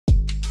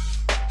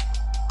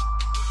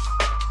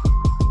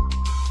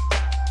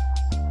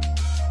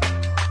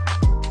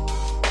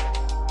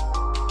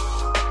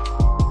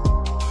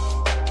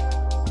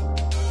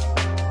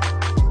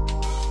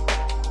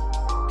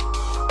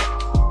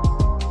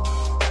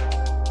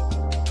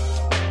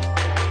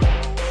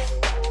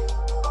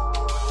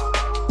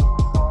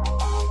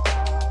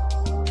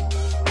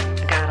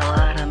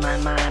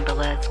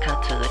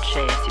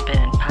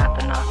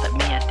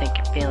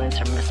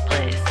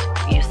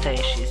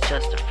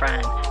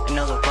I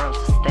know the world's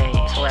a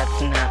stage, so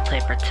let's not play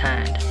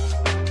pretend.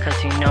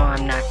 Cause you know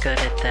I'm not good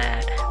at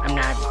that. I'm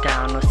not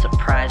down with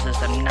surprises,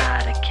 I'm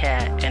not a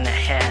cat in a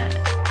hat.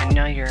 I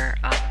know you're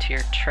up to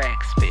your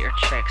tricks, but your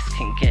tricks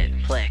can get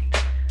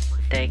flicked.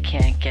 They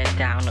can't get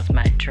down with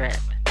my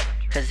drip,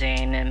 cause they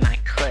ain't in my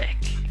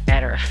clique.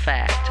 Matter of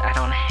fact, I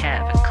don't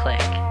have a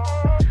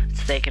clique,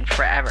 so they can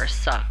forever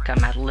suck on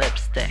my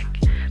lipstick.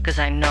 Cause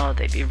I know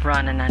they be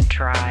running on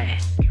dry.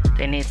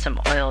 They need some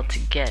oil to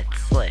get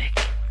slick,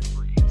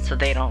 so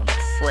they don't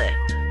slip.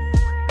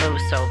 Move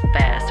so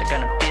fast, they're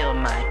gonna feel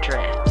my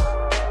drip,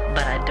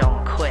 but I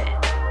don't quit.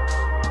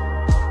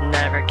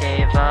 Never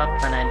gave up,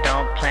 and I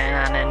don't plan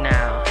on it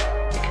now.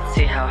 You can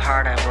see how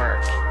hard I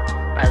work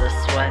by the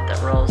sweat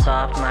that rolls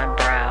off my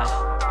brow.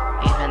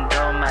 Even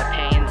though my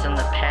pain's in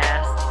the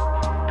past,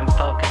 I'm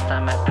focused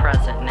on my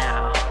present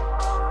now.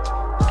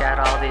 Got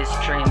all these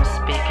dreams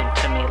speaking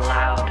to me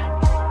loud,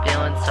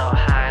 feeling so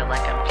high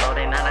like I'm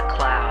floating on a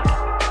cloud.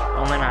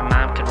 Only my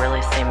mom could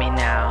really see me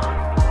now.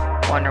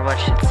 Wonder what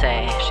she'd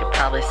say. She'd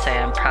probably say,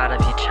 I'm proud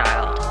of you,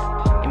 child.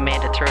 You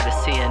made it through to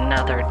see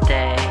another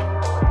day.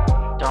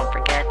 Don't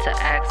forget to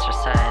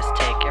exercise,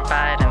 take your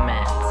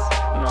vitamins.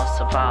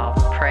 Most of all,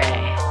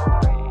 pray.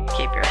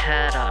 Keep your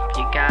head up,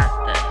 you got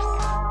this.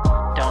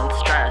 Don't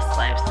stress,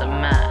 life's a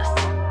mess,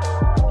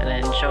 and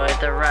enjoy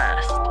the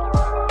rest.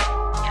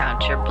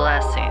 Count your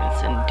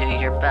blessings and do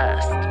your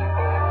best.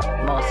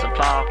 Most of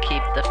all,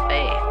 keep the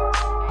faith,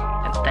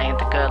 and thank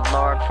the good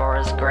Lord for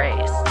His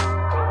grace.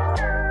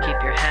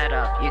 Keep your head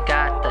up, you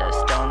got this,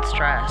 don't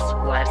stress.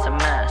 Life's a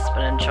mess,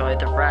 but enjoy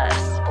the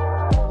rest.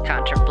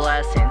 Count your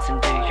blessings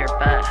and do your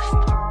best.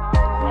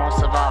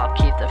 Most of all,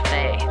 keep the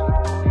faith.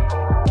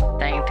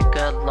 Thank the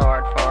good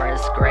Lord for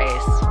His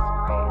grace,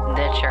 and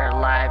that you're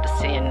alive to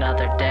see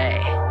another day.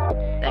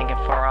 Thank Him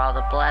for all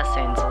the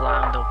blessings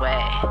along the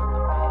way.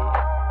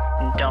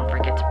 And don't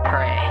forget to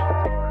pray.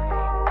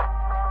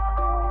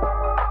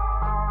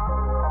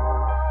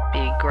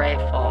 Be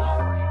grateful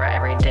for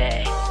every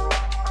day.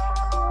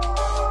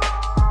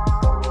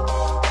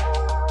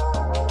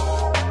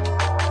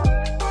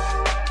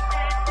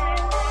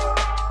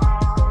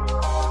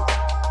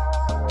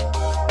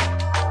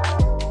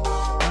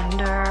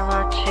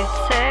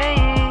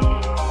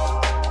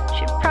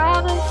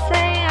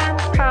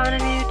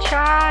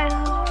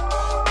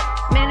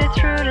 Made it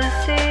through to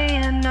see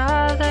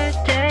another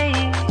day.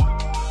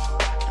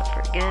 Don't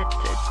forget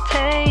to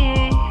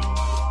take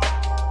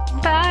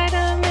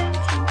vitamins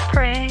and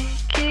pray.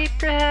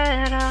 Keep your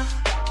head up,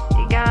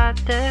 you got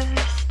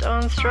this.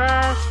 Don't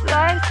stress,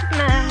 life's a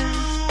mess.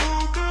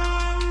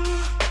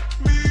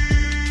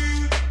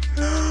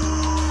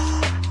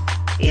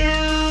 You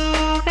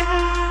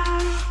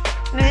got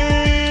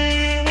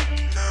me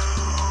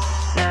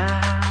now.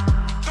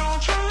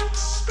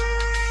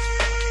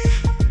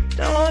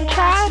 Don't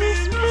try to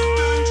speak.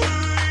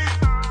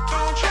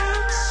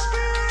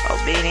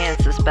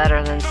 Obedience is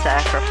better than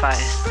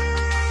sacrifice.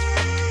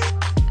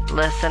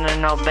 Listen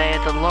and obey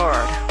the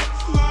Lord,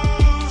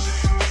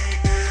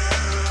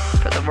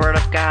 for the word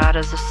of God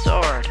is a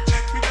sword.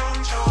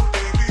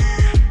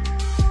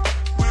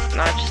 It's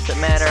not just a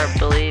matter of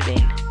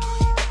believing,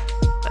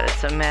 but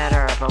it's a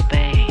matter of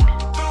obeying.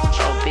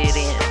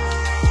 Obedience.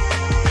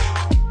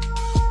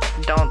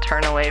 Don't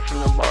turn away from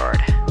the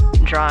Lord.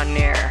 Draw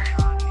near.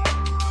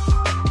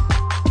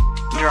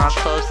 Draw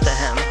close to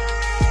Him,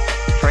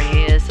 for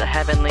He is the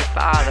Heavenly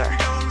Father.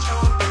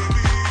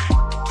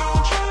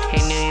 He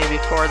knew you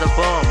before the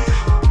womb.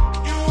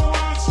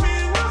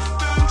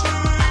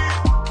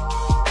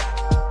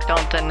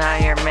 Don't deny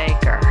your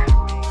Maker.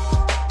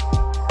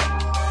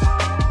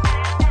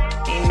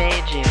 He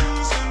made you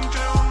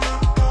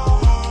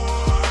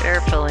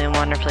fearfully and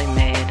wonderfully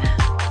made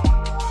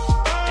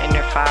in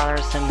your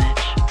Father's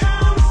image.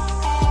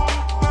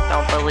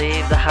 Don't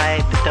believe the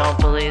hype, don't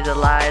believe the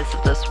lies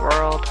of this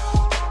world.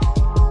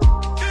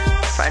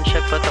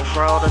 Friendship with the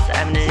world is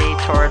enmity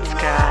towards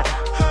God.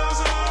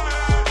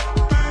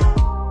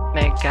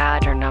 Make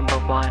God your number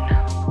one.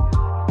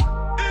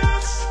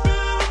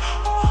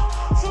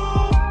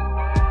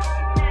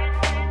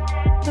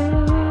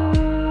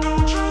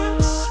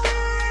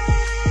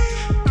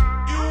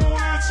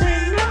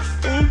 Say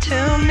nothing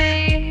to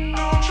me.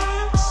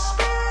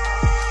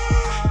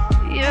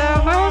 Your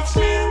words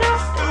mean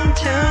nothing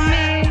to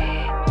me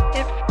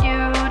if you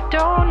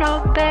don't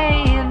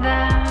obey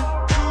them.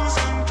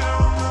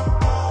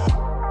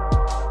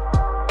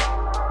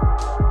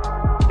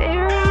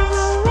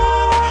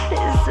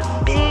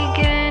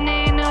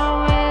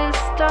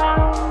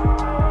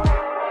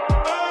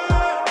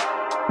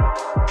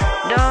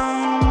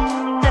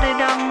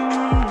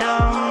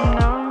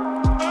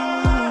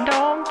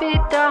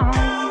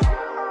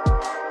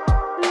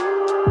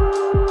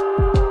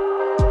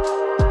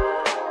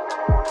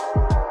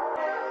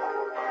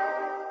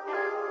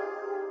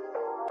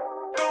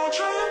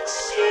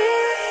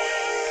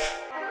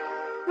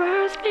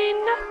 Words mean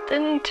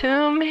nothing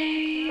to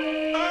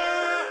me.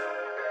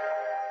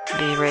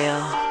 Be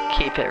real,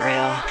 keep it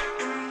real.